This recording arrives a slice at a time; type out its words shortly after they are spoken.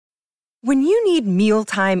When you need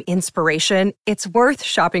mealtime inspiration, it's worth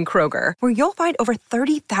shopping Kroger, where you'll find over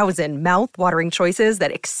 30,000 mouth-watering choices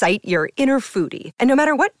that excite your inner foodie. And no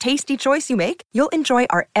matter what tasty choice you make, you'll enjoy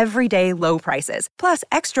our everyday low prices, plus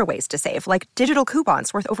extra ways to save, like digital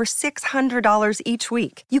coupons worth over $600 each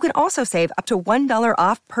week. You can also save up to $1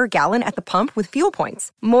 off per gallon at the pump with fuel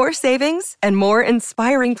points. More savings and more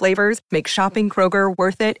inspiring flavors make shopping Kroger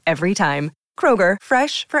worth it every time. Kroger,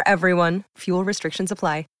 fresh for everyone. Fuel restrictions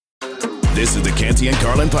apply. This is the Canty and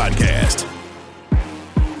Carlin podcast.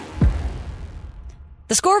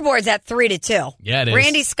 The scoreboard's at 3-2. Yeah, it is.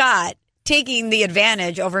 Randy Scott taking the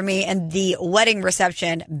advantage over me in the wedding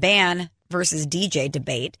reception ban versus DJ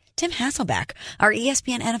debate. Tim Hasselbeck, our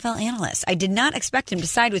ESPN NFL analyst. I did not expect him to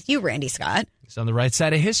side with you, Randy Scott. He's on the right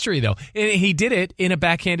side of history, though. And he did it in a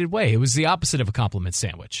backhanded way. It was the opposite of a compliment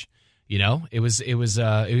sandwich. You know,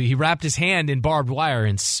 he wrapped his hand in barbed wire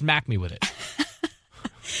and smacked me with it.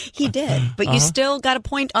 He did, but you still got a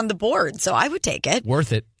point on the board, so I would take it.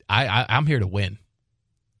 Worth it. I'm here to win.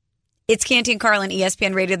 It's Canty and Carlin,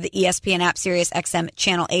 ESPN Radio, the ESPN app, Sirius XM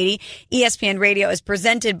Channel 80. ESPN Radio is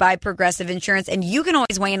presented by Progressive Insurance, and you can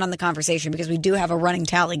always weigh in on the conversation because we do have a running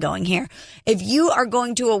tally going here. If you are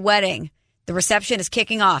going to a wedding, the reception is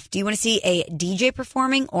kicking off. Do you want to see a DJ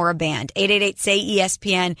performing or a band?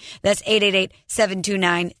 888-SAY-ESPN. That's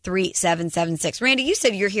 888-729-3776. Randy, you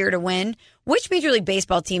said you're here to win. Which Major League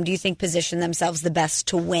Baseball team do you think positioned themselves the best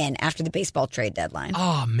to win after the baseball trade deadline?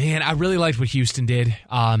 Oh, man, I really liked what Houston did.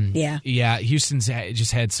 Yeah, Houston's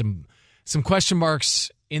just had some question marks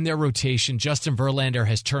in their rotation. Justin Verlander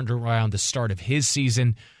has turned around the start of his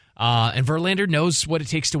season. And Verlander knows what it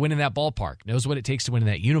takes to win in that ballpark, knows what it takes to win in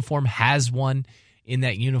that uniform, has won in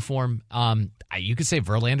that uniform. You could say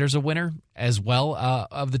Verlander's a winner as well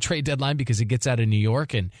of the trade deadline because it gets out of New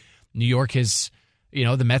York. And New York has,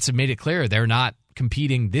 the Mets have made it clear they're not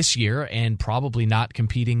competing this year and probably not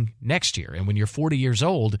competing next year. And when you're 40 years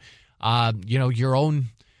old, your own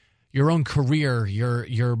career,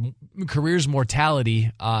 your career's mortality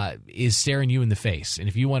is staring you in the face. And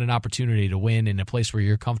if you want an opportunity to win in a place where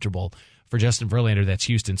you're comfortable, for Justin Verlander, that's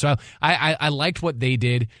Houston. So I liked what they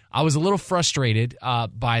did. I was a little frustrated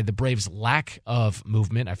by the Braves' lack of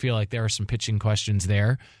movement. I feel like there are some pitching questions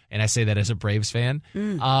there, and I say that as a Braves fan.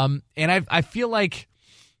 And I feel like,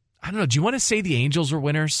 I don't know, do you want to say the Angels were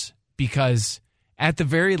winners? Because at the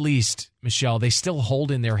very least, Michelle, they still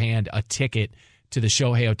hold in their hand a ticket to the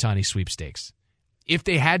Shohei Ohtani sweepstakes. If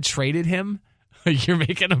they had traded him, you're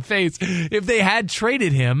making a face. If they had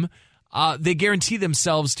traded him, they guarantee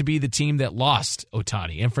themselves to be the team that lost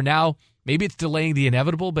Ohtani. And for now, maybe it's delaying the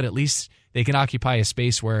inevitable, but at least they can occupy a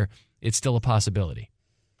space where it's still a possibility.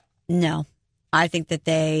 No, I think that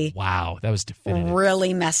they that was definitive.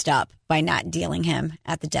 Really messed up by not dealing him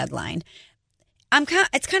at the deadline.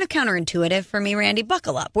 It's kind of counterintuitive for me, Randy.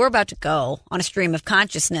 Buckle up. We're about to go on a stream of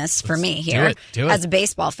consciousness for me here do it. As a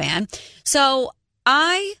baseball fan. So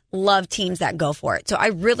I love teams that go for it. So I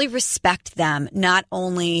really respect them not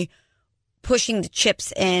only pushing the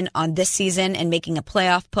chips in on this season and making a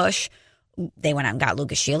playoff push. They went out and got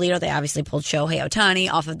Lucas Giolito. They obviously pulled Shohei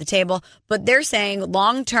Ohtani off of the table. But they're saying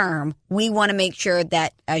long term, we want to make sure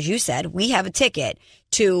that, as you said, we have a ticket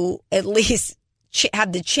to at least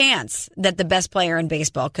have the chance that the best player in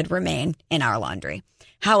baseball could remain in our laundry.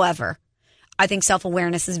 However, I think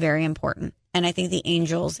self-awareness is very important. And I think the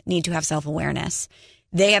Angels need to have self-awareness.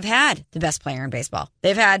 They have had the best player in baseball.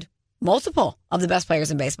 They've had multiple of the best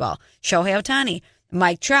players in baseball. Shohei Ohtani,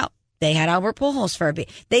 Mike Trout. They had Albert Pujols for a bit.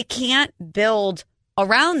 They can't build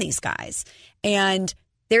around these guys. And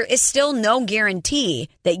there is still no guarantee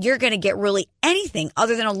that you're going to get really anything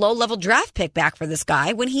other than a low-level draft pick back for this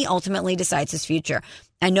guy when he ultimately decides his future.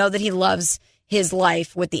 I know that he loves his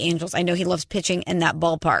life with the Angels. I know he loves pitching in that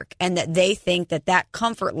ballpark, and that they think that that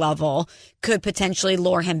comfort level could potentially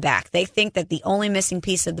lure him back. They think that the only missing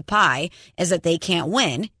piece of the pie is that they can't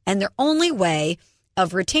win, and their only way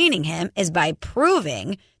of retaining him is by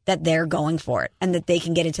proving that they're going for it and that they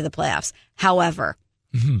can get into the playoffs. However,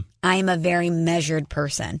 I am a very measured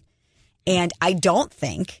person, and I don't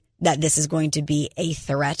think that this is going to be a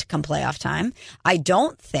threat come playoff time. I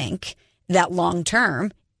don't think that long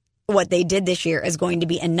term what they did this year is going to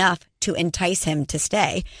be enough to entice him to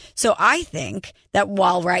stay. So I think that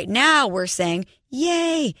while right now we're saying,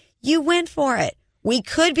 yay, you went for it, we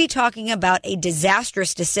could be talking about a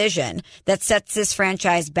disastrous decision that sets this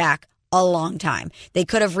franchise back a long time. They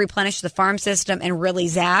could have replenished the farm system and really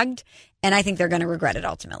zagged, and I think they're going to regret it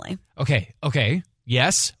ultimately. Okay,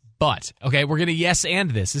 yes, but. Okay, we're going to yes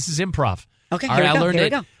and this. This is improv. Okay, All right, here we I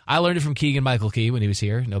go. I learned it from Keegan-Michael Key when he was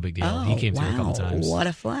here. No big deal. Oh, He came through a couple times. What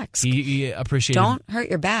a flex. He appreciated. Don't hurt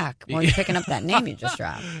your back while you're picking up that name you just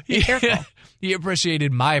dropped. Be careful. He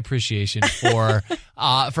appreciated my appreciation for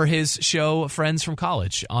his show Friends from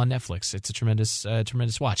College on Netflix. It's a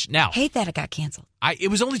tremendous watch. Now, Hate that it got canceled. it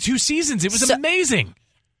was only 2 seasons. It was amazing.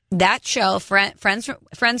 That show, Friends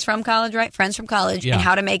from College, right? Friends from College, Yeah. and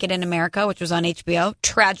How to Make It in America, which was on HBO,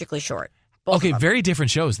 tragically short. Both of Okay, them. very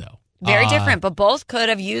different shows though. Very different, but both could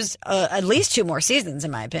have used at least 2 more seasons, in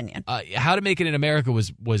my opinion. How to Make It in America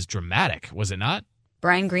was dramatic, was it not?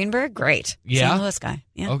 Brian Greenberg, great. Yeah? St. Louis guy.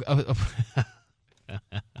 Yeah.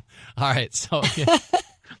 All right, so yeah.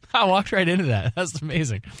 I walked right into that. That's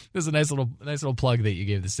amazing. This is a nice little plug that you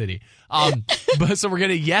gave the city. But so we're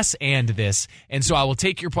gonna yes and this, and so I will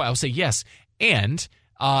take your point. I will say yes and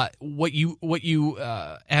what you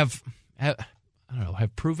have I don't know,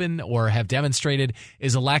 have proven or have demonstrated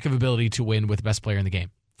is a lack of ability to win with the best player in the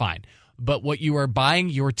game. Fine. But what you are buying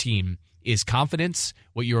your team is confidence.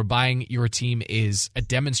 What you are buying your team is a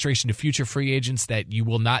demonstration to future free agents that you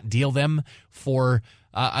will not deal them for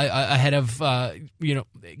ahead of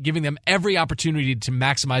giving them every opportunity to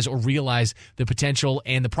maximize or realize the potential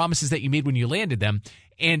and the promises that you made when you landed them.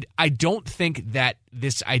 And I don't think that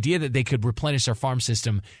this idea that they could replenish their farm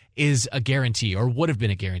system is a guarantee or would have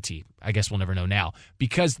been a guarantee. I guess we'll never know now.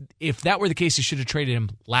 Because if that were the case, you should have traded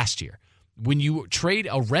him last year. When you trade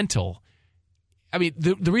a rental, I mean,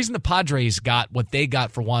 the reason the Padres got what they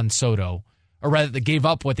got for Juan Soto, or rather they gave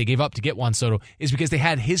up what they gave up to get Juan Soto, is because they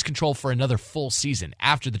had his control for another full season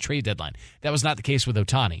after the trade deadline. That was not the case with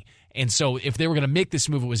Ohtani. And so if they were going to make this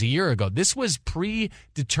move, it was a year ago. This was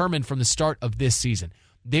predetermined from the start of this season.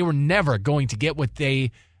 They were never going to get what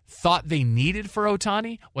they thought they needed for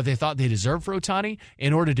Ohtani, what they thought they deserved for Ohtani,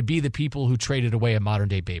 in order to be the people who traded away a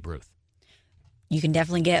modern-day Babe Ruth. You can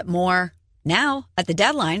definitely get more now at the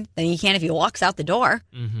deadline than you can if he walks out the door.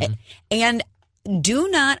 Mm-hmm. And do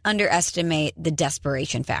not underestimate the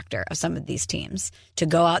desperation factor of some of these teams to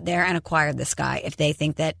go out there and acquire this guy if they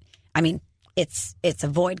think that, I mean, it's a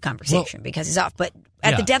void conversation because he's off. But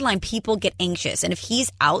at the deadline, people get anxious. And if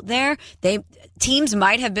he's out there, teams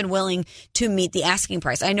might have been willing to meet the asking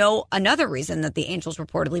price. I know another reason that the Angels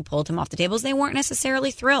reportedly pulled him off the table is they weren't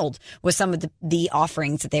necessarily thrilled with some of the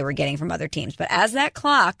offerings that they were getting from other teams. But as that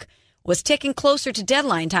clock was ticking closer to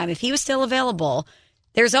deadline time, if he was still available,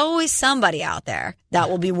 there's always somebody out there that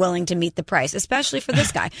will be willing to meet the price, especially for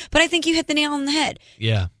this guy. But I think you hit the nail on the head.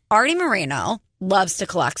 Yeah. Artie Moreno loves to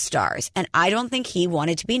collect stars, and I don't think he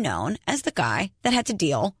wanted to be known as the guy that had to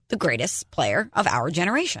deal the greatest player of our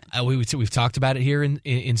generation. We've talked about it here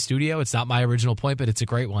in studio. It's not my original point, but it's a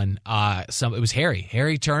great one. It was Harry.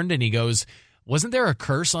 Harry turned and he goes, wasn't there a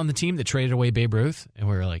curse on the team that traded away Babe Ruth? And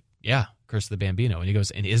we were like, yeah, curse of the Bambino. And he goes,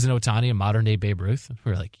 and isn't Ohtani a modern-day Babe Ruth? And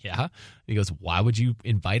we were like, yeah. And he goes, why would you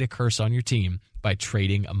invite a curse on your team by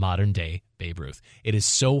trading a modern-day Babe Ruth? It is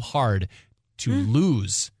so hard to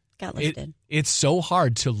lose. Got lifted. It's so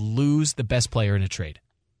hard to lose the best player in a trade.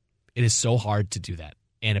 It is so hard to do that.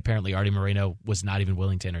 And apparently Artie Moreno was not even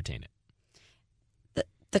willing to entertain it.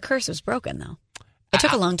 The curse was broken, though. It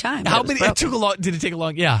took a long time. How many? It took a long. Did it take a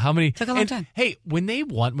long? Yeah. How many? It took a long time. Hey, when the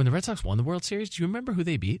Red Sox won the World Series, do you remember who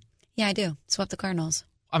they beat? Yeah, I do. Swept the Cardinals.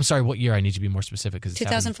 I'm sorry. What year? I need you to be more specific because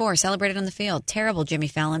 2004. Celebrated on the Field. Terrible Jimmy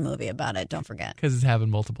Fallon movie about it. Don't forget. Because it's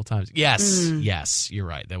happened multiple times. Yes, you're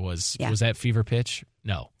right. That was that Fever Pitch?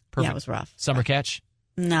 No. Perfect. Yeah, it was rough. Summer Catch?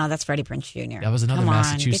 No, that's Freddie Prinze Jr. That was another Come on,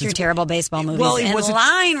 Massachusetts. Get your terrible baseball movies it was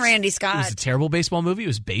line, Randy Scott. It was a terrible baseball movie. It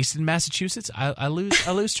was based in Massachusetts. I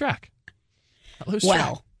lose track.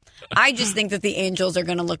 Well, I just think that the Angels are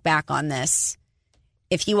going to look back on this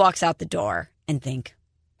if he walks out the door and think,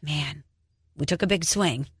 man, we took a big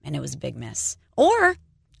swing and it was a big miss. Or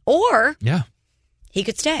yeah, he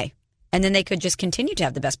could stay. And then they could just continue to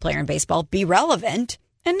have the best player in baseball, be relevant,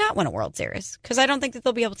 and not win a World Series. Because I don't think that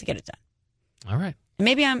they'll be able to get it done. All right.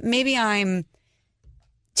 Maybe I'm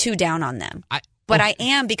too down on them. But I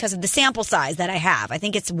am because of the sample size that I have. I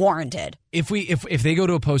think it's warranted. If they go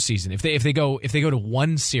to a postseason, if they go to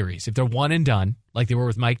one series, if they're one and done, like they were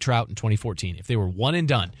with Mike Trout in 2014, if they were one and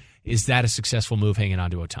done, is that a successful move hanging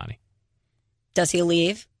on to Ohtani? Does he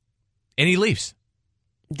leave? And he leaves.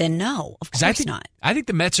 Then no, of course not. I think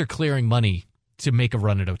the Mets are clearing money to make a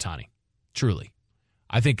run at Ohtani. Truly.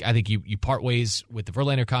 I think you part ways with the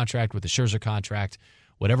Verlander contract, with the Scherzer contract,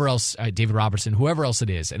 whatever else, David Robertson, whoever else it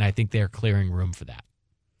is, and I think they're clearing room for that.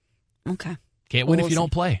 Okay. Can't win if you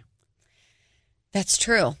don't play. That's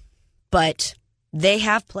true. But they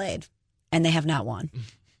have played, and they have not won.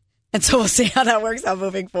 And so we'll see how that works out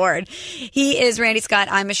moving forward. He is Randy Scott.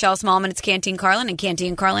 I'm Michelle Smallman. It's Canty and Carlin, and Canty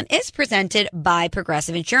and Carlin is presented by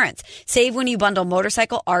Progressive Insurance. Save when you bundle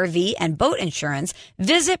motorcycle, RV, and boat insurance.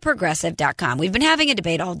 Visit Progressive.com. We've been having a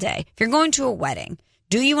debate all day. If you're going to a wedding,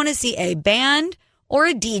 do you want to see a band or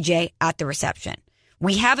a DJ at the reception?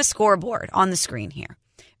 We have a scoreboard on the screen here.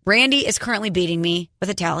 Randy is currently beating me with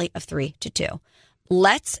a tally of 3-2.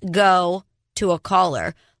 Let's go to a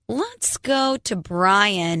caller. Let's go to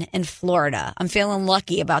Brian in Florida. I'm feeling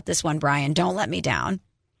lucky about this one, Brian. Don't let me down.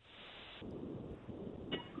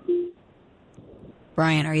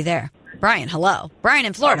 Brian, are you there? Brian, hello. Brian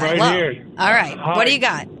in Florida, I'm right hello. here. All right. Hi. What do you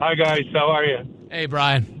got? Hi, guys. How are you? Hey,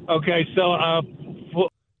 Brian. Okay, so I'm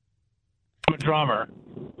a drummer.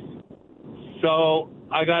 So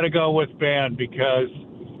I got to go with band because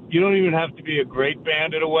you don't even have to be a great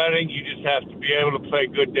band at a wedding. You just have to be able to play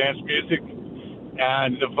good dance music.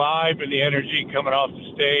 And the vibe and the energy coming off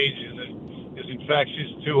the stage is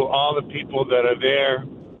infectious to all the people that are there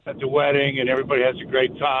at the wedding, and everybody has a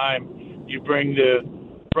great time. You bring the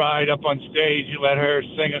bride up on stage, you let her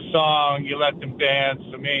sing a song, you let them dance.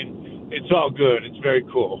 I mean, it's all good. It's very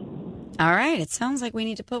cool. All right. It sounds like we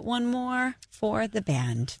need to put one more for the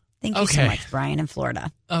band. Thank you so much, Brian in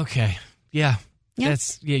Florida. Okay. Yeah. Yep.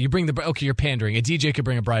 You bring you're pandering. A DJ could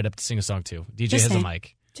bring a bride up to sing a song too. DJ Just has saying. a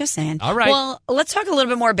mic. Just saying. All right. Well, let's talk a little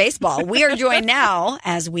bit more baseball. We are joined now,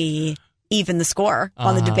 as we even the score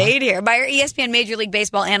on the debate here, by our ESPN Major League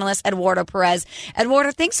Baseball analyst, Eduardo Perez.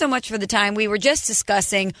 Eduardo, thanks so much for the time. We were just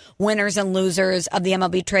discussing winners and losers of the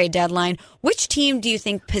MLB trade deadline. Which team do you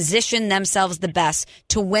think positioned themselves the best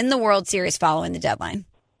to win the World Series following the deadline?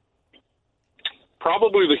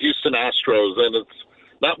 Probably the Houston Astros, and it's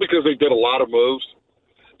not because they did a lot of moves.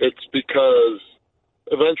 It's because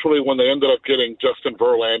eventually, when they ended up getting Justin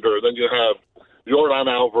Verlander, then you have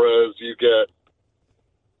Yordan Alvarez, you get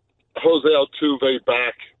Jose Altuve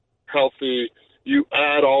back healthy. You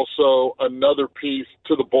add also another piece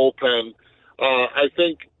to the bullpen. I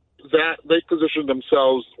think that they positioned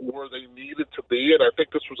themselves where they needed to be, and I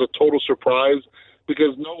think this was a total surprise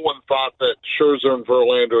because no one thought that Scherzer and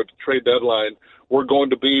Verlander at the trade deadline were going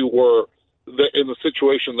to be in the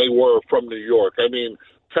situation they were from New York. I mean,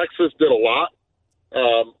 Texas did a lot.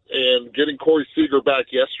 And getting Corey Seager back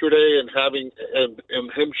yesterday and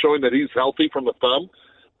him showing that he's healthy from the thumb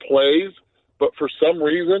plays, but for some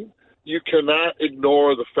reason you cannot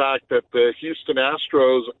ignore the fact that the Houston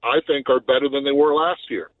Astros, I think, are better than they were last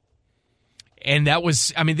year. And that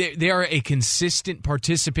was, I mean, they are a consistent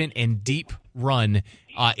participant and deep run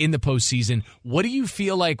in the postseason. What do you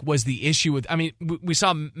feel like was the issue with, I mean, we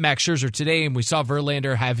saw Max Scherzer today and we saw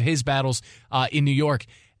Verlander have his battles in New York.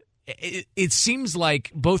 It seems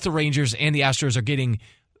like both the Rangers and the Astros are getting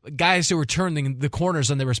guys who are turning the corners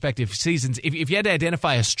on their respective seasons. If you had to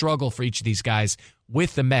identify a struggle for each of these guys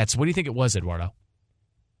with the Mets, what do you think it was, Eduardo?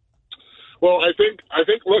 Well, I think.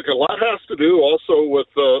 Look, a lot has to do also with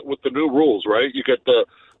the new rules, right? You get the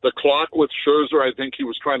clock with Scherzer. I think he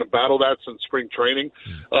was trying to battle that since spring training.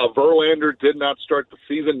 Verlander did not start the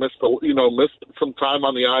season, missed some time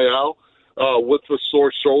on the IL with the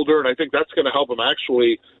sore shoulder, and I think that's going to help him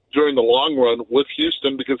actually during the long run with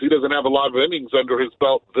Houston because he doesn't have a lot of innings under his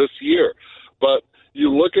belt this year. But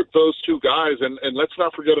you look at those two guys, and let's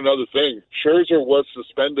not forget another thing. Scherzer was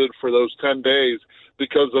suspended for those 10 days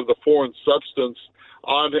because of the foreign substance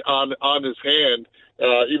on his hand.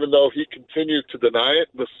 Even though he continued to deny it,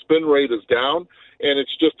 the spin rate is down, and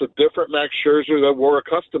it's just a different Max Scherzer that we're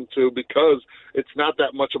accustomed to because it's not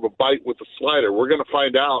that much of a bite with the slider. We're going to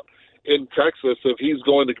find out in Texas if he's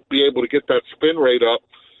going to be able to get that spin rate up.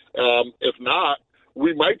 If not,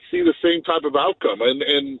 we might see the same type of outcome.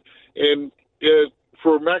 And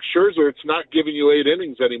for Max Scherzer, it's not giving you 8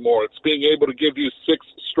 innings anymore. It's being able to give you 6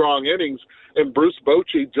 strong innings. And Bruce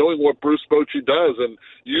Bochy doing what Bruce Bochy does and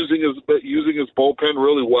using his bullpen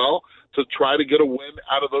really well to try to get a win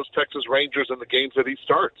out of those Texas Rangers in the games that he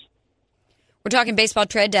starts. We're talking baseball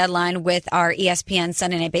trade deadline with our ESPN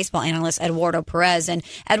Sunday Night Baseball analyst, Eduardo Perez. And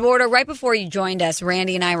Eduardo, right before you joined us,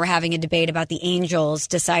 Randy and I were having a debate about the Angels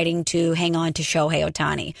deciding to hang on to Shohei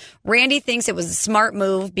Ohtani. Randy thinks it was a smart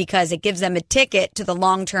move because it gives them a ticket to the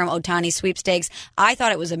long-term Ohtani sweepstakes. I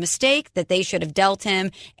thought it was a mistake that they should have dealt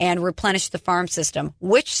him and replenished the farm system.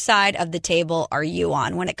 Which side of the table are you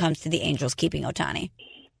on when it comes to the Angels keeping Ohtani?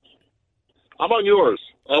 I'm on yours.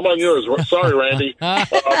 Sorry, Randy. But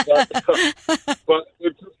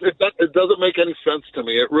it doesn't make any sense to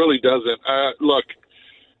me. It really doesn't. Look,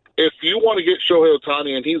 if you want to get Shohei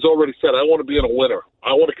Ohtani, and he's already said, I want to be in a winner,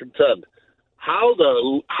 I want to contend, how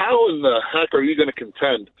in the heck are you going to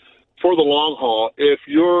contend for the long haul if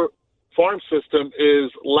you're farm system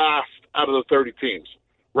is last out of the 30 teams.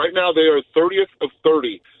 Right now, they are 30th of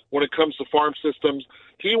 30 when it comes to farm systems.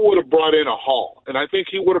 He would have brought in a haul, and I think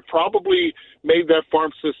he would have probably made that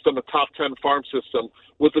farm system a top 10 farm system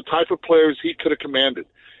with the type of players he could have commanded.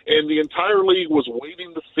 And the entire league was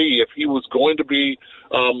waiting to see if he was going to be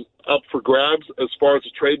up for grabs as far as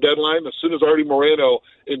the trade deadline. As soon as Artie Moreno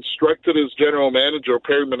instructed his general manager,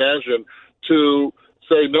 Perry Managian, to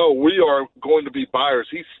say, no, we are going to be buyers.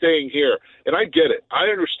 He's staying here. And I get it. I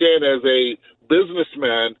understand as a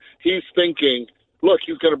businessman, he's thinking, look,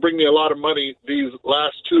 he's going to bring me a lot of money these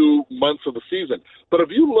last 2 months of the season. But if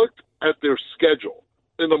you looked at their schedule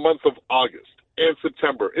in the month of August and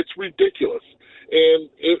September, it's ridiculous. And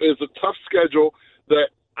it is a tough schedule that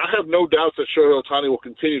I have no doubts that Shohei Ohtani will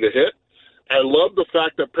continue to hit. I love the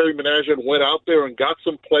fact that Perry Managian went out there and got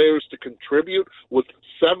some players to contribute with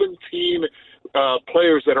 17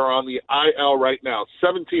 players that are on the IL right now,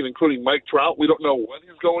 17, including Mike Trout. We don't know when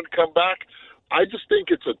he's going to come back. I just think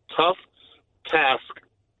it's a tough task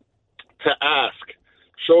to ask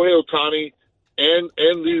Shohei Ohtani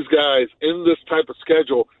and these guys in this type of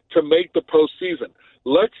schedule to make the postseason.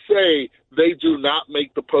 Let's say they do not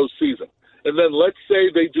make the postseason, and then let's say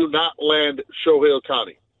they do not land Shohei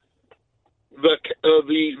Ohtani. The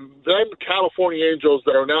then California Angels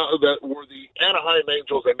that were the Anaheim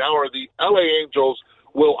Angels and now are the LA Angels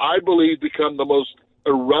will, I believe, become the most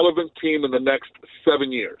irrelevant team in the next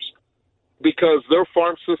 7 years because their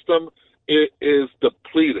farm system is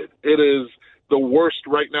depleted. It is the worst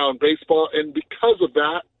right now in baseball, and because of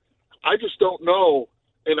that, I just don't know,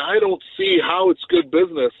 and I don't see how it's good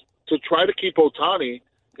business to try to keep Ohtani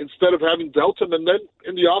instead of having dealt him and then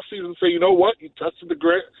in the offseason say, you know what, you tested the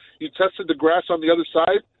grass on the other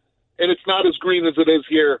side, and it's not as green as it is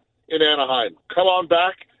here in Anaheim. Come on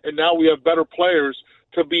back, and now we have better players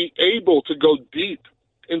to be able to go deep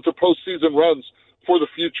into postseason runs for the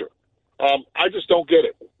future. I just don't get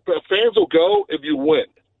it. Fans will go if you win.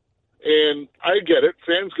 And I get it.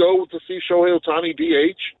 Fans go to see Shohei Ohtani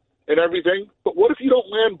DH and everything. But what if you don't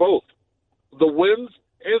land both, the wins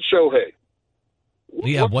and Shohei?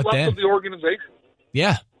 Yeah, What's what left then? of the organization?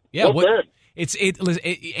 Yeah. What then?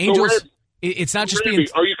 Angels. So it's not just Randy, being.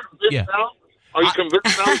 are you convinced now? Are you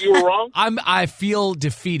convinced now you were wrong? I feel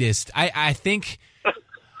defeatist. I think.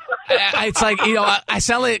 It's like, you know, I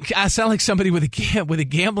sound like somebody with a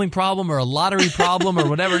gambling problem or a lottery problem or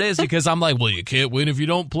whatever it is, because I'm like, well, you can't win if you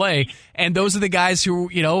don't play. And those are the guys who,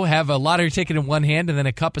 you know, have a lottery ticket in one hand and then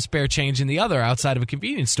a cup of spare change in the other outside of a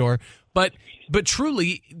convenience store. But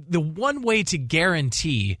truly, the one way to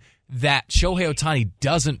guarantee that Shohei Ohtani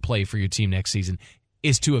doesn't play for your team next season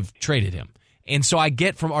is to have traded him. And so I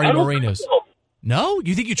get from Artie Moreno's. So. No?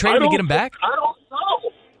 You think you traded him to get him back? I don't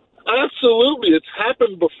know. Absolutely. It's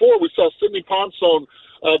happened before. We saw Sidney Ponson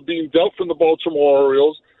being dealt from the Baltimore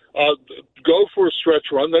Orioles, go for a stretch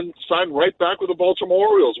run, then sign right back with the Baltimore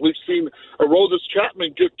Orioles. We've seen Aroldis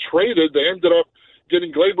Chapman get traded. They ended up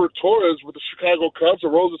getting Gleyber Torres with the Chicago Cubs.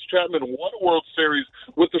 Aroldis Chapman won a World Series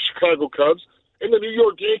with the Chicago Cubs. And the New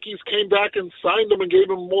York Yankees came back and signed him and gave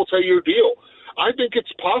him a multi-year deal. I think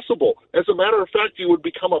it's possible. As a matter of fact, you would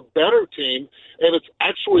become a better team, and it's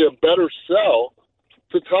actually a better sell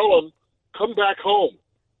to tell them, come back home.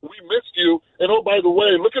 We missed you, and oh, by the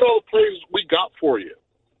way, look at all the plays we got for you.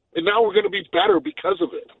 And now we're going to be better because of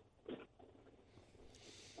it.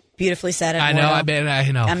 Beautifully said. I know.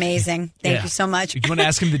 I know. Amazing. Thank you so much. You want to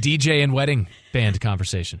ask him the DJ and wedding band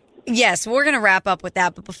conversation? Yes, we're going to wrap up with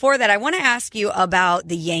that. But before that, I want to ask you about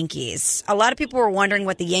the Yankees. A lot of people were wondering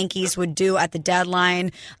what the Yankees would do at the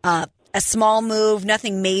deadline. A small move,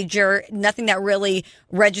 nothing major, nothing that really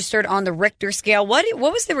registered on the Richter scale. What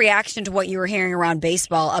was the reaction to what you were hearing around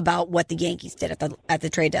baseball about what the Yankees did at the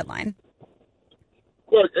trade deadline?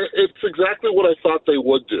 Look, it's exactly what I thought they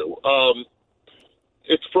would do.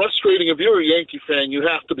 It's frustrating. If you're a Yankee fan, you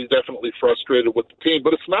have to be definitely frustrated with the team.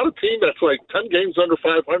 But it's not a team that's like 10 games under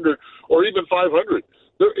 500 or even 500.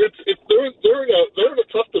 They're in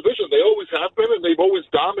a tough division. They always have been, and they've always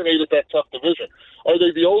dominated that tough division. Are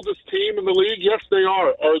they the oldest team in the league? Yes, they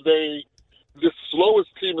are. Are they the slowest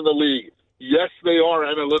team in the league? Yes, they are,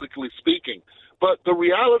 analytically speaking. But the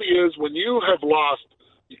reality is when you have lost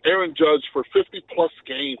Aaron Judge for 50-plus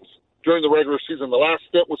games during the regular season, the last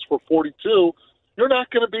stint was for 42, you're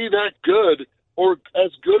not going to be that good or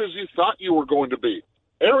as good as you thought you were going to be.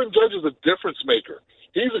 Aaron Judge is a difference maker.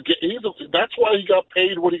 That's why he got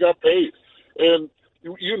paid what he got paid. And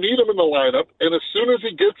you need him in the lineup. And as soon as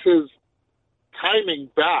he gets his timing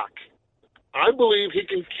back, I believe he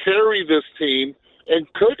can carry this team and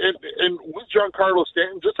with Giancarlo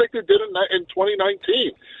Stanton, just like they did in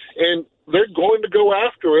 2019. And they're going to go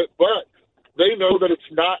after it, but they know that it's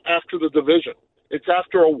not after the division. It's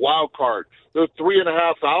after a wild card. They're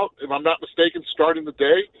 3.5 out, if I'm not mistaken, starting the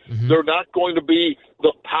day. Mm-hmm. They're not going to be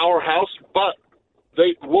the powerhouse, but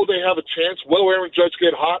will they have a chance? Will Aaron Judge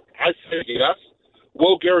get hot? I say yes.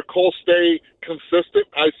 Will Garrett Cole stay consistent?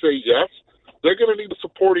 I say yes. They're going to need a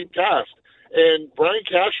supporting cast. And Brian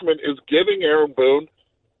Cashman is giving Aaron Boone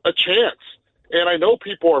a chance. And I know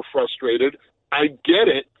people are frustrated. I get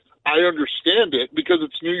it. I understand it because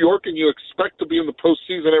it's New York and you expect to be in the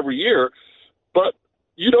postseason every year. But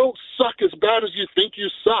you don't suck as bad as you think you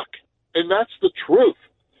suck. And that's the truth.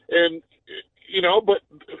 And, but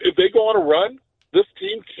if they go on a run, this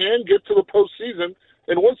team can get to the postseason.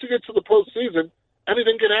 And once you get to the postseason,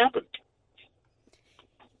 anything can happen.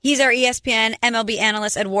 He's our ESPN MLB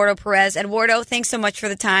analyst, Eduardo Perez. Eduardo, thanks so much for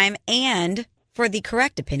the time and for the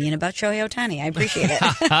correct opinion about Shohei Ohtani. I appreciate it.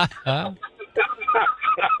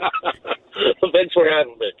 Thanks for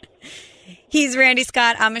having me. He's Randy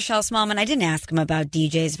Scott. I'm Michelle Smallman. I didn't ask him about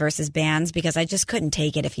DJs versus bands because I just couldn't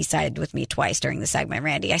take it if he sided with me twice during the segment,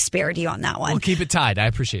 Randy. I spared you on that one. We'll keep it tied. I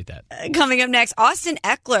appreciate that. Coming up next, Austin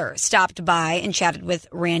Eckler stopped by and chatted with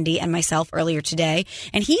Randy and myself earlier today,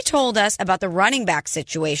 and he told us about the running back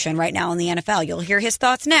situation right now in the NFL. You'll hear his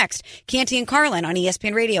thoughts next. Canty and Carlin on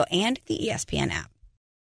ESPN Radio and the ESPN app.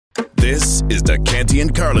 This is the Canty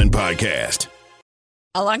and Carlin podcast.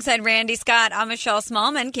 Alongside Randy Scott, I'm Michelle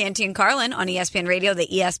Smallman, Canty and Carlin on ESPN Radio, the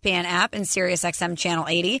ESPN app, and SiriusXM Channel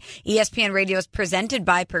 80. ESPN Radio is presented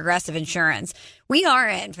by Progressive Insurance. We are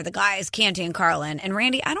in for the guys, Canty and Carlin. And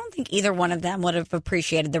Randy, I don't think either one of them would have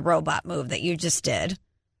appreciated the robot move that you just did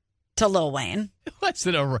to Lil Wayne.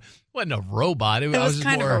 Wasn't a robot. It was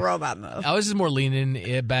kind of a robot move. I was just more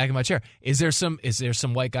leaning back in my chair. Is there some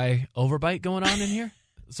white guy overbite going on in here?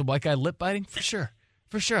 Some white guy lip biting? For sure.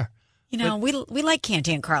 We like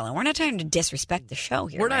Canty and Carlin. We're not trying to disrespect the show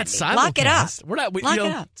here. We're not simulcast. Lock it up. We're not. Lock it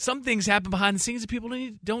up. Some things happen behind the scenes that people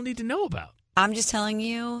don't need to know about. I'm just telling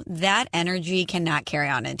you that energy cannot carry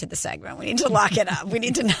on into the segment. We need to lock it up. We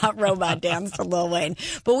need to not robot dance to Lil Wayne.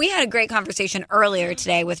 But we had a great conversation earlier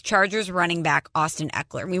today with Chargers running back Austin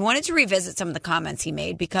Eckler. We wanted to revisit some of the comments he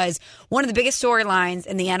made because one of the biggest storylines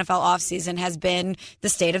in the NFL offseason has been the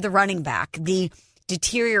state of the running back, the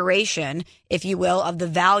deterioration, if you will, of the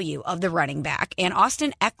value of the running back. And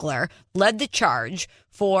Austin Eckler led the charge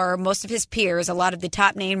for most of his peers, a lot of the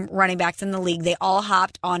top name running backs in the league. They all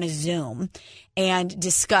hopped on a Zoom and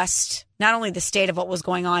discussed not only the state of what was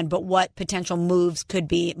going on, but what potential moves could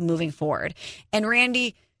be moving forward. And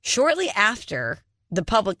Randy, shortly after the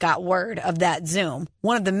public got word of that Zoom,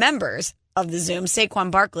 one of the members of the Zoom, Saquon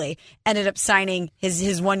Barkley, ended up signing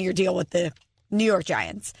his one-year deal with the New York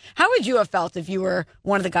Giants. How would you have felt if you were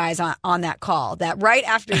one of the guys on that call that right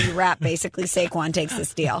after you wrap, basically Saquon takes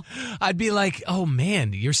this deal? I'd be like, oh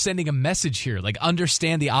man, you're sending a message here. Like,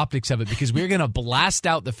 understand the optics of it because we're going to blast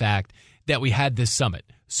out the fact that we had this summit.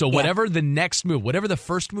 So whatever the next move, whatever the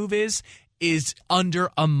first move is under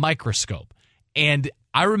a microscope. And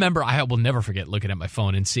I remember, I will never forget looking at my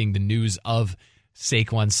phone and seeing the news of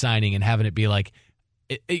Saquon signing and having it be like,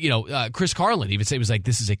 Chris Carlin even said it was like,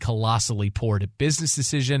 this is a colossally poor business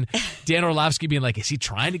decision. Dan Orlovsky being like, is he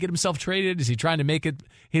trying to get himself traded? Is he trying to make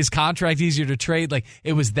his contract easier to trade? Like,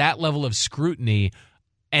 it was that level of scrutiny,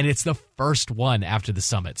 and it's the first one after the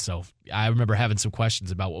summit. So I remember having some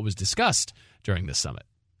questions about what was discussed during the summit.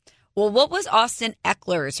 Well, what was Austin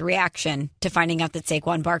Eckler's reaction to finding out that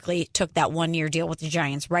Saquon Barkley took that one-year deal with the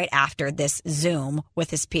Giants right after this Zoom with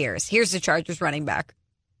his peers? Here's the Chargers running back.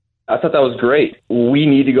 I thought that was great. We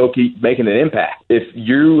need to go keep making an impact. If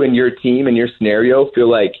you and your team and your scenario feel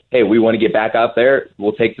like, hey, we want to get back out there,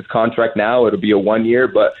 we'll take this contract now. It'll be a 1 year,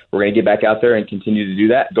 but we're going to get back out there and continue to do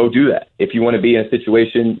that. Go do that. If you want to be in a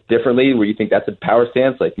situation differently where you think that's a power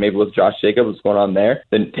stance, like maybe with Josh Jacobs, what's going on there,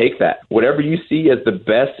 then take that. Whatever you see as the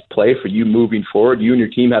best play for you moving forward, you and your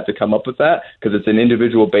team have to come up with that because it's an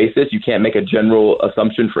individual basis. You can't make a general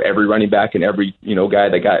assumption for every running back and every guy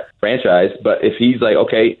that got franchised. But if he's like,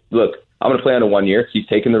 okay, look, I'm going to play on a 1 year. He's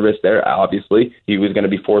taking the risk there, obviously. He was going to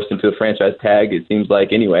be forced into the franchise tag, it seems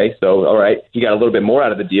like, anyway. So, all right, he got a little bit more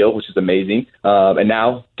out of the deal, which is amazing. And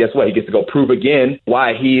now, guess what? He gets to go prove again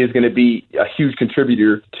why he is going to be a huge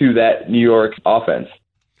contributor to that New York offense.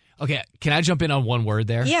 Okay, can I jump in on one word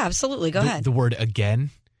there? Yeah, absolutely. Go ahead. The word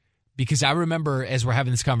again. Because I remember as we're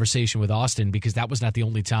having this conversation with Austin, because that was not the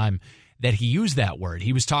only time that he used that word.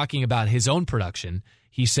 He was talking about his own production.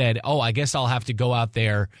 He said, I guess I'll have to go out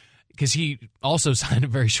there, because he also signed a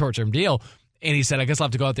very short-term deal, and he said, I guess I'll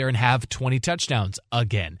have to go out there and have 20 touchdowns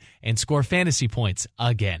again and score fantasy points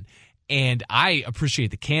again. And I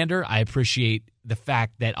appreciate the candor. I appreciate the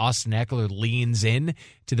fact that Austin Ekeler leans in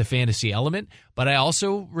to the fantasy element. But I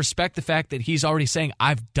also respect the fact that he's already saying,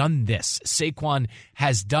 I've done this. Saquon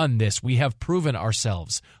has done this. We have proven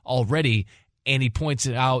ourselves already. And he points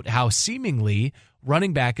out how seemingly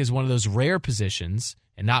running back is one of those rare positions,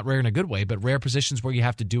 and not rare in a good way, but rare positions where you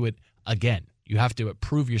have to do it again. You have to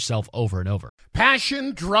prove yourself over and over.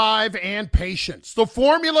 Passion, drive, and patience. The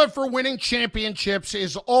formula for winning championships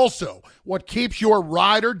is also what keeps your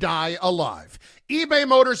ride or die alive. eBay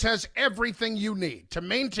Motors has everything you need to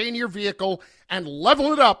maintain your vehicle and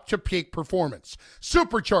level it up to peak performance.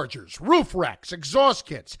 Superchargers, roof racks, exhaust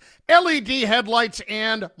kits, LED headlights,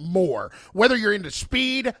 and more. Whether you're into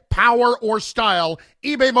speed, power, or style,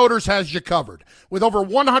 eBay Motors has you covered. With over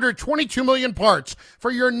 122 million parts for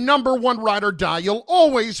your number one ride or die, you'll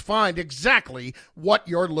always find exactly what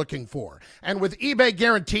you're looking for. And with eBay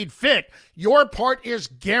Guaranteed Fit, your part is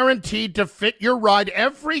guaranteed to fit your ride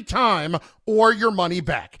every time or your money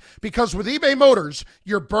back. Because with eBay Motors,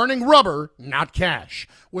 you're burning rubber, not cash.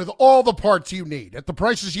 With all the parts you need at the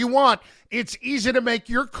prices you want, it's easy to make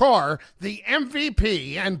your car the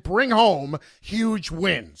MVP and bring home huge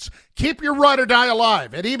wins. Keep your ride or die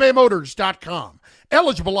alive at ebaymotors.com.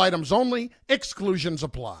 Eligible items only. Exclusions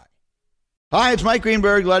apply. Hi, it's Mike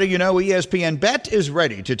Greenberg letting you know ESPN Bet is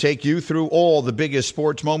ready to take you through all the biggest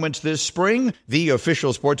sports moments this spring. The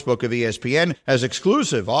official sportsbook of ESPN has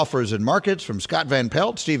exclusive offers and markets from Scott Van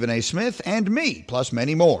Pelt, Stephen A. Smith, and me, plus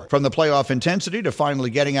many more. From the playoff intensity to finally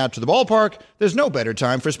getting out to the ballpark, there's no better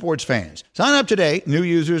time for sports fans. Sign up today. New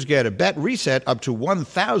users get a bet reset up to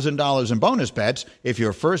 $1,000 in bonus bets if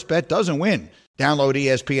your first bet doesn't win. Download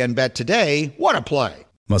ESPN Bet today. What a play.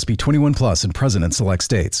 Must be 21 plus and present in select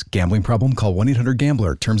states. Gambling problem? Call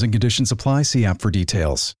 1-800-GAMBLER. Terms and conditions apply. See app for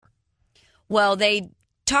details. Well, they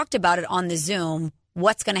talked about it on the Zoom.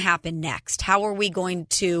 What's going to happen next? How are we going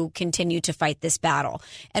to continue to fight this battle?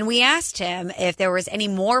 And we asked him if there was any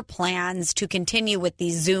more plans to continue with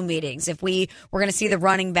these Zoom meetings, if we were going to see the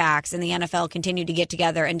running backs and the NFL continue to get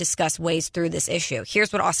together and discuss ways through this issue.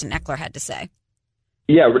 Here's what Austin Ekeler had to say.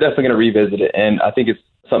 Yeah, we're definitely going to revisit it. And I think it's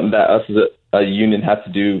something that us as a union has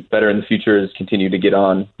to do better in the future is continue to get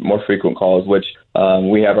on more frequent calls, which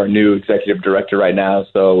we have our new executive director right now.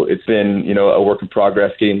 So it's been, a work in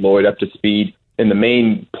progress getting Lloyd up to speed. In the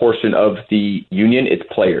main portion of the union, it's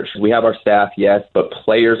players. We have our staff, yes, but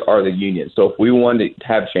players are the union. So if we want to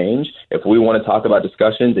have change, if we want to talk about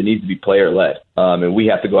discussions, it needs to be player-led. And we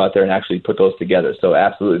have to go out there and actually put those together. So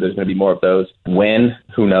absolutely, there's going to be more of those. When?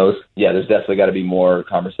 Who knows? Yeah, there's definitely got to be more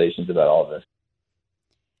conversations about all of this.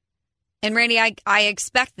 And Randy, I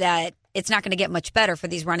expect that it's not going to get much better for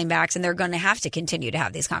these running backs, and they're going to have to continue to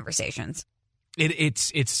have these conversations.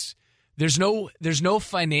 There's no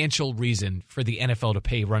financial reason for the NFL to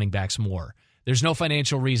pay running backs more. There's no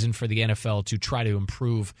financial reason for the NFL to try to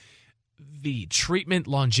improve the treatment,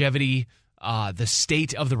 longevity, the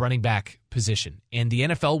state of the running back position. And the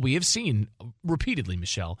NFL, we have seen repeatedly,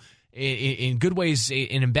 Michelle, in good ways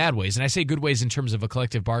and in bad ways. And I say good ways in terms of a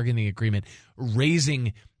collective bargaining agreement,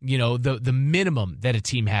 raising, the minimum that a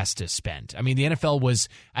team has to spend. I mean, the NFL was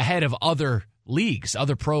ahead of other leagues,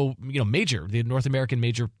 other pro, major, the North American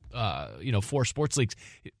major, 4 sports leagues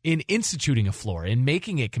in instituting a floor and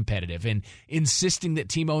making it competitive and insisting that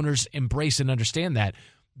team owners embrace and understand that.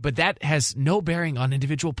 But that has no bearing on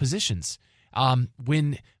individual positions.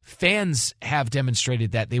 When fans have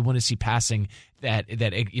demonstrated that they want to see passing, that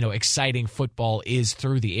exciting football is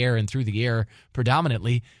through the air and through the air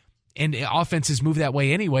predominantly, and offenses move that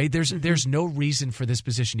way anyway, there's no reason for this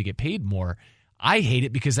position to get paid more. I hate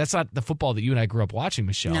it because that's not the football that you and I grew up watching,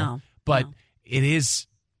 Michelle. But it is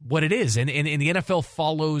what it is. And the NFL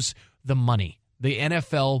follows the money. The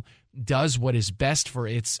NFL does what is best for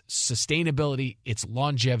its sustainability, its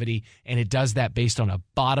longevity, and it does that based on a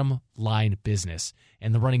bottom-line business.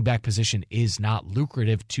 And the running back position is not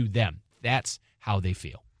lucrative to them. That's how they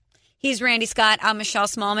feel. He's Randy Scott. I'm Michelle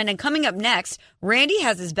Smallman. And coming up next, Randy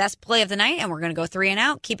has his best play of the night, and we're going to go 3 and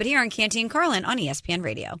out. Keep it here on Canty and Carlin on ESPN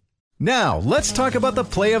Radio. Now, let's talk about the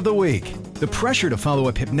play of the week. The pressure to follow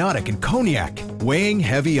up Hypnotic and Cognac, weighing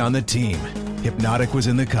heavy on the team. Hypnotic was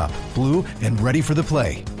in the cup, blue, and ready for the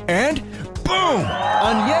play. And boom!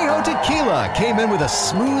 Añejo Tequila came in with a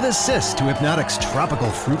smooth assist to Hypnotic's tropical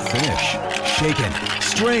fruit finish. Shaken,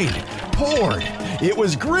 strained, poured. It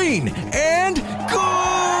was green and good!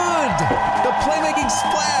 The playmaking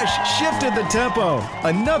splash shifted the tempo.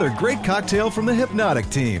 Another great cocktail from the Hypnotic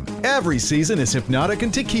team. Every season is Hypnotic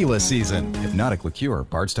and Tequila season. Hypnotic Liqueur,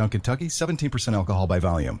 Bardstown, Kentucky, 17% alcohol by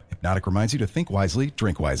volume. Hypnotic reminds you to think wisely,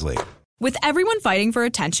 drink wisely. With everyone fighting for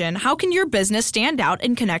attention, how can your business stand out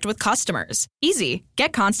and connect with customers? Easy.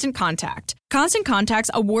 Get Constant Contact. Constant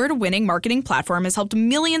Contact's award-winning marketing platform has helped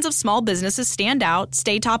millions of small businesses stand out,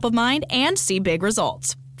 stay top of mind, and see big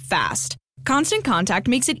results fast. Constant Contact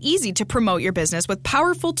makes it easy to promote your business with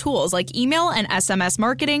powerful tools like email and SMS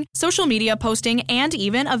marketing, social media posting, and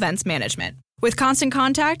even events management. With Constant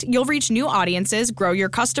Contact, you'll reach new audiences, grow your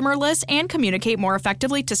customer list, and communicate more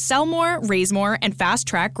effectively to sell more, raise more, and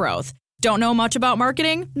fast-track growth. Don't know much about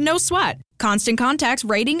marketing? No sweat. Constant Contact's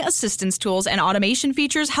writing assistance tools and automation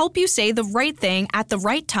features help you say the right thing at the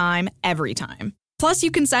right time, every time. Plus,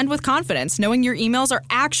 you can send with confidence, knowing your emails are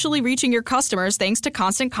actually reaching your customers thanks to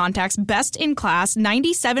Constant Contact's best-in-class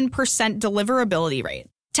 97% deliverability rate.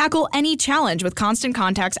 Tackle any challenge with Constant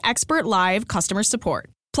Contact's expert live customer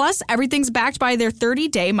support. Plus, everything's backed by their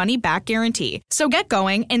 30-day money-back guarantee. So get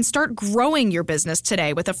going and start growing your business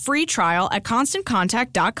today with a free trial at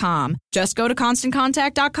ConstantContact.com. Just go to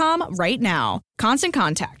ConstantContact.com right now. Constant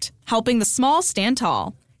Contact, helping the small stand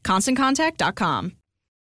tall. ConstantContact.com.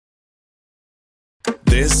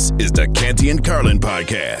 This is the Canty and Carlin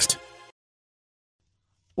podcast.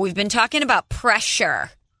 We've been talking about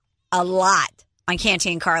pressure a lot on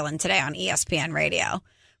Canty and Carlin today on ESPN Radio.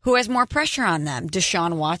 Who has more pressure on them,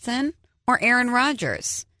 Deshaun Watson or Aaron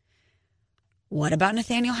Rodgers? What about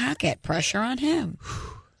Nathaniel Hackett? Pressure on him.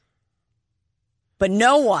 But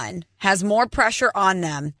no one has more pressure on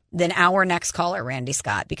them than our next caller, Randy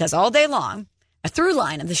Scott, because all day long, a through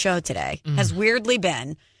line of the show today has weirdly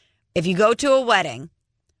been, if you go to a wedding,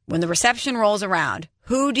 when the reception rolls around,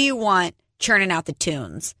 who do you want churning out the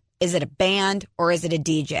tunes? Is it a band or is it a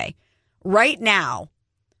DJ? Right now,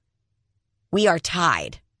 we are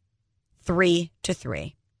tied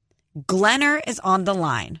 3-3. Glenner is on the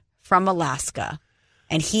line from Alaska,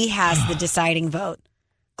 and he has the deciding vote.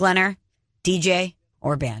 Glenner, DJ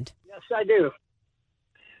or band? Yes, I do.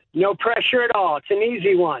 No pressure at all. It's an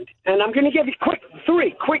easy one. And I'm going to give you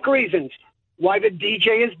three quick reasons why the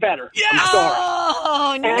DJ is better. Yeah! I'm sorry.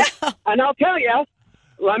 Oh, no. AndLl tell you,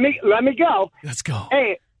 let me go. Let's go.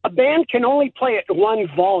 Hey, a band can only play at one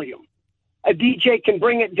volume. A DJ can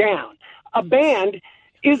bring it down. A band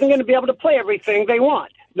isn't going to be able to play everything they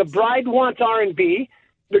want. The bride wants R&B.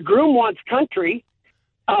 The groom wants country.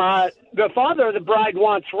 The father of the bride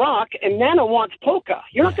wants rock. And Nana wants polka.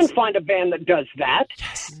 You're not going to find a band that does that.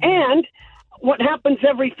 Yes. And what happens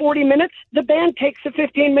every 40 minutes? The band takes a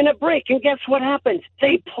 15-minute break. And guess what happens?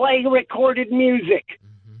 They play recorded music.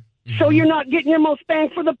 Mm-hmm. So you're not getting your most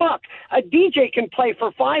bang for the buck. A DJ can play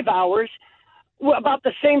for 5 hours, about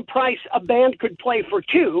the same price a band could play for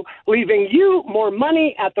 2, leaving you more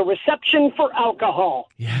money at the reception for alcohol.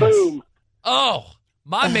 Yes. Boom. Oh,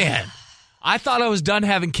 my man. I thought I was done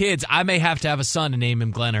having kids. I may have to have a son and name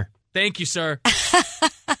him Glenner. Thank you, sir.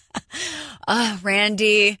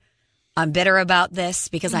 Randy, I'm bitter about this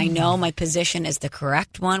because I know my position is the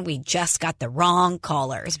correct one. We just got the wrong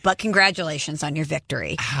callers. But congratulations on your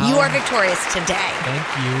victory. You are victorious today. Thank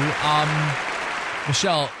you.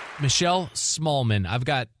 Michelle Smallman. I've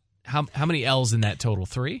got how many L's in that total?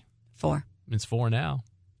 3? 4. It's 4 now.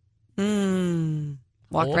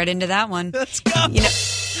 Walk right into that one. Let's go.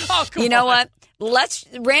 You know what?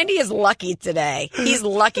 Randy is lucky today. He's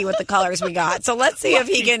lucky with the colors we got. So let's see if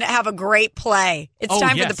he can have a great play. It's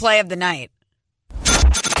time for the play of the night.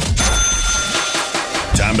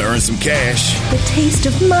 Time to earn some cash. The taste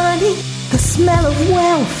of money, the smell of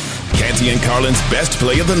wealth. Canty and Carlin's best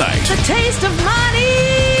play of the night. The taste of money.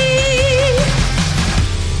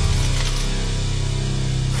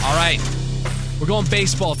 All right. We're going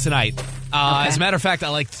baseball tonight. As a matter of fact, I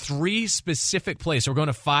like 3 specific plays. So we're going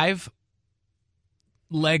to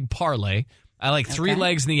 5-leg parlay. I like 3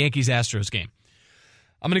 legs in the Yankees-Astros game.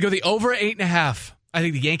 I'm going to go the over 8.5. I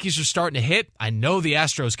think the Yankees are starting to hit. I know the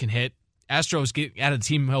Astros can hit. Astros get out of the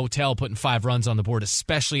team hotel putting 5 runs on the board,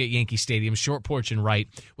 especially at Yankee Stadium, short porch and right,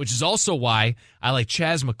 which is also why I like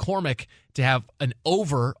Chas McCormick to have an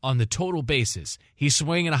over on the total bases. He's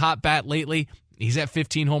swinging a hot bat lately. He's at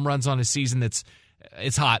 15 home runs on his season. It's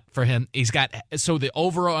hot for him. So the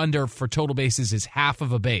over-under for total bases is half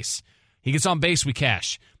of a base. He gets on base, we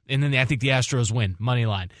cash. And then I think the Astros win, money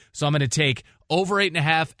line. So I'm going to take over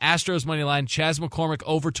 8.5, Astros money line, Chas McCormick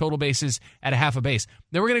over total bases at a half a base.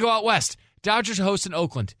 Then we're going to go out west. Dodgers are hosting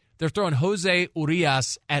Oakland. They're throwing Jose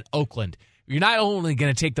Urias at Oakland. You're not only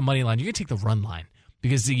going to take the money line, you're going to take the run line.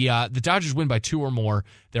 Because the Dodgers win by 2 or more.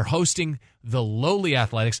 They're hosting the lowly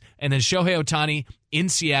Athletics. And then Shohei Ohtani in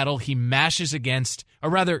Seattle, he mashes against, or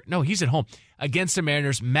rather, no, he's at home, against the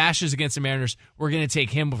Mariners, mashes against the Mariners. We're going to take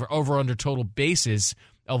him over under total bases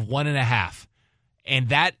of 1.5. And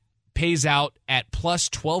that pays out at plus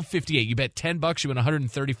 1258. You bet $10, you win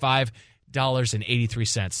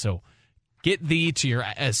 $135.83. So get thee to your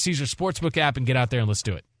Caesar Sportsbook app and get out there and let's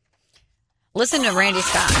do it. Listen to Randy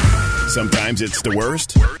Scott. Sometimes it's the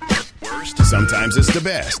worst. Sometimes it's the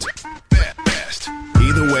best.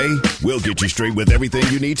 Either way, we'll get you straight with everything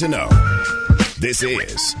you need to know. This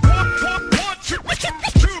is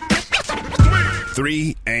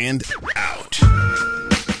 3 and Out.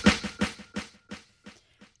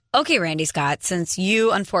 Okay, Randy Scott, since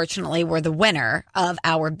you unfortunately were the winner of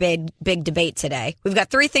our big debate today, we've got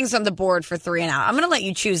 3 things on the board for 3 and Out. I'm going to let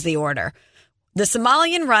you choose the order. The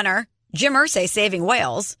Somalian runner, Jim Irsay saving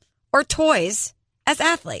whales, or toys as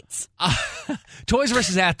athletes? Toys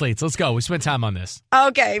versus athletes. Let's go. We spent time on this.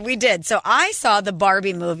 Okay, we did. So I saw the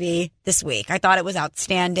Barbie movie this week. I thought it was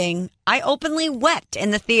outstanding. I openly wept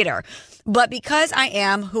in the theater. But because I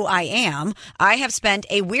am who I am, I have spent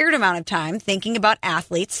a weird amount of time thinking about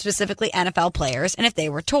athletes, specifically NFL players, and if they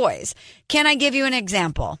were toys. Can I give you an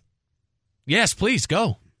example? Yes, please,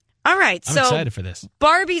 go. All right, I'm so excited for this.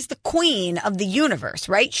 Barbie's the queen of the universe,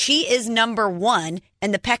 right? She is number 1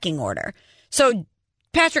 in the pecking order. So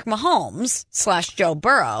Patrick Mahomes / Joe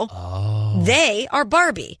Burrow, they are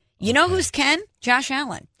Barbie. You know who's Ken? Josh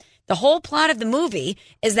Allen. The whole plot of the movie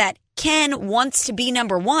is that Ken wants to be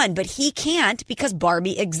number 1, but he can't because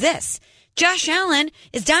Barbie exists. Josh Allen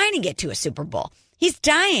is dying to get to a Super Bowl. He's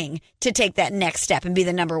dying to take that next step and be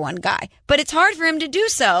the number 1 guy. But it's hard for him to do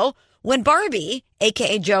so when Barbie,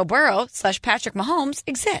 a.k.a. Joe Burrow / Patrick Mahomes,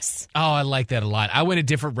 exists. Oh, I like that a lot. I went a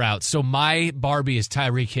different route. So my Barbie is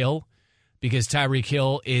Tyreek Hill because Tyreek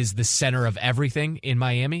Hill is the center of everything in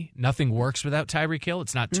Miami. Nothing works without Tyreek Hill.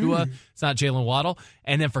 It's not Tua. It's not Jalen Waddle.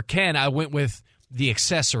 And then for Ken, I went with the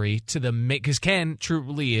accessory to the because Ken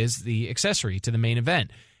truly is the accessory to the main event.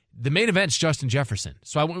 The main event's Justin Jefferson.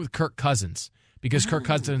 So I went with Kirk Cousins because Kirk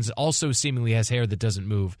Cousins also seemingly has hair that doesn't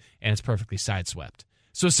move and it's perfectly sideswept.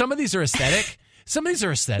 So some of these are aesthetic. Some of these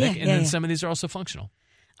are aesthetic, and then some of these are also functional.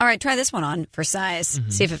 All right, try this one on for size.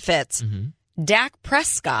 See if it fits. Dak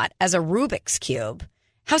Prescott as a Rubik's Cube.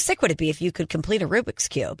 How sick would it be if you could complete a Rubik's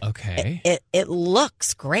Cube? Okay. It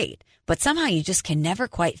looks great, but somehow you just can never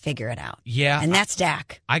quite figure it out. Yeah. And that's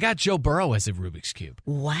Dak. I got Joe Burrow as a Rubik's Cube.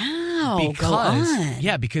 Wow. Go on.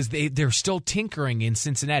 Yeah, because they're still tinkering in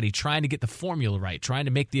Cincinnati, trying to get the formula right, trying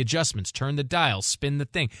to make the adjustments, turn the dial, spin the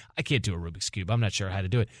thing. I can't do a Rubik's Cube. I'm not sure how to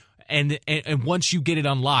do it. And once you get it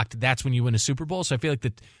unlocked, that's when you win a Super Bowl. So I feel like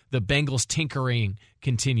the Bengals tinkering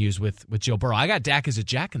continues with Joe Burrow. I got Dak as a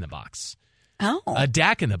jack-in-the-box. Oh. A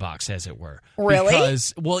Dak in the box, as it were. Really?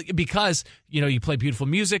 Because you play beautiful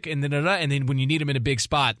music, and then when you need him in a big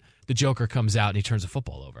spot, the Joker comes out and he turns the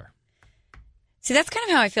football over. See, that's kind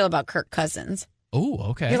of how I feel about Kirk Cousins. Oh,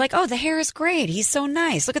 okay. You're like, oh, the hair is great. He's so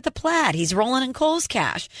nice. Look at the plaid. He's rolling in Cole's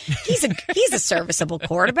cash. He's a serviceable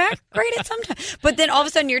quarterback. Great at sometimes. But then all of a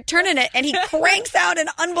sudden you're turning it and he cranks out an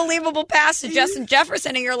unbelievable pass to Justin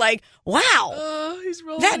Jefferson and you're like, wow, he's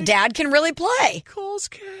rolling. That dad can really play. Cole's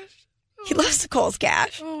cash. Oh. He loves the Cole's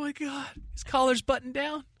cash. Oh, my God. His collar's buttoned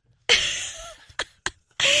down.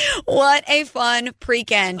 What a fun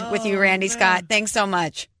pre-kend with you, Randy Scott. Thanks so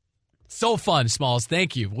much. So fun, Smalls.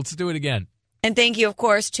 Thank you. Let's do it again. And thank you, of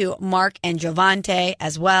course, to Mark and Giovante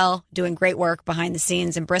as well, doing great work behind the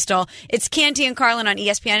scenes in Bristol. It's Canty and Carlin on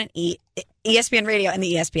ESPN and ESPN Radio and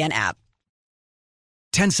the ESPN app.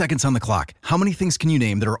 10 seconds on the clock. How many things can you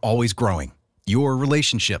name that are always growing? Your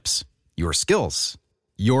relationships, your skills,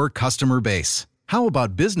 your customer base. How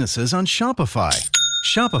about businesses on Shopify?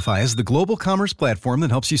 Shopify is the global commerce platform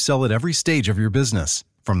that helps you sell at every stage of your business.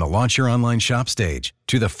 From the launch your online shop stage,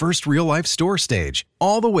 to the first real-life store stage,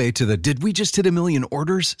 all the way to the did we just hit 1 million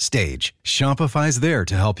orders stage, Shopify's there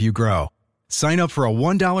to help you grow. Sign up for a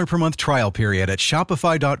 $1 per month trial period at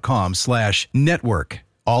shopify.com/network,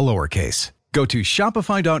 all lowercase. Go to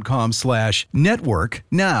shopify.com/network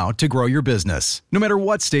now to grow your business, no matter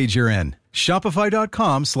what stage you're in.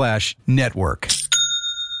 Shopify.com/network.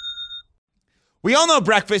 We all know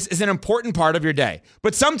breakfast is an important part of your day,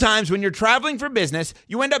 but sometimes when you're traveling for business,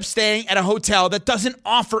 you end up staying at a hotel that doesn't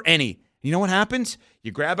offer any. You know what happens?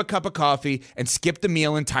 You grab a cup of coffee and skip the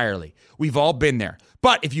meal entirely. We've all been there.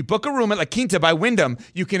 But if you book a room at La Quinta by Wyndham,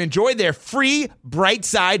 you can enjoy their free Bright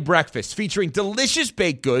Side breakfast featuring delicious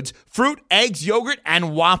baked goods, fruit, eggs, yogurt,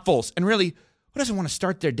 and waffles. And really, who doesn't want to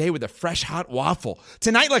start their day with a fresh, hot waffle?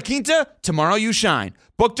 Tonight, La Quinta, tomorrow you shine.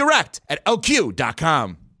 Book direct at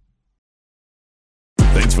LQ.com.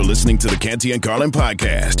 Thanks for listening to the Canty and Carlin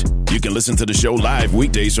podcast. You can listen to the show live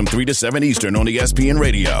weekdays from 3 to 7 Eastern on ESPN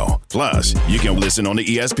Radio. Plus, you can listen on the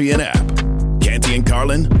ESPN app. Canty and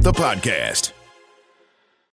Carlin, the podcast.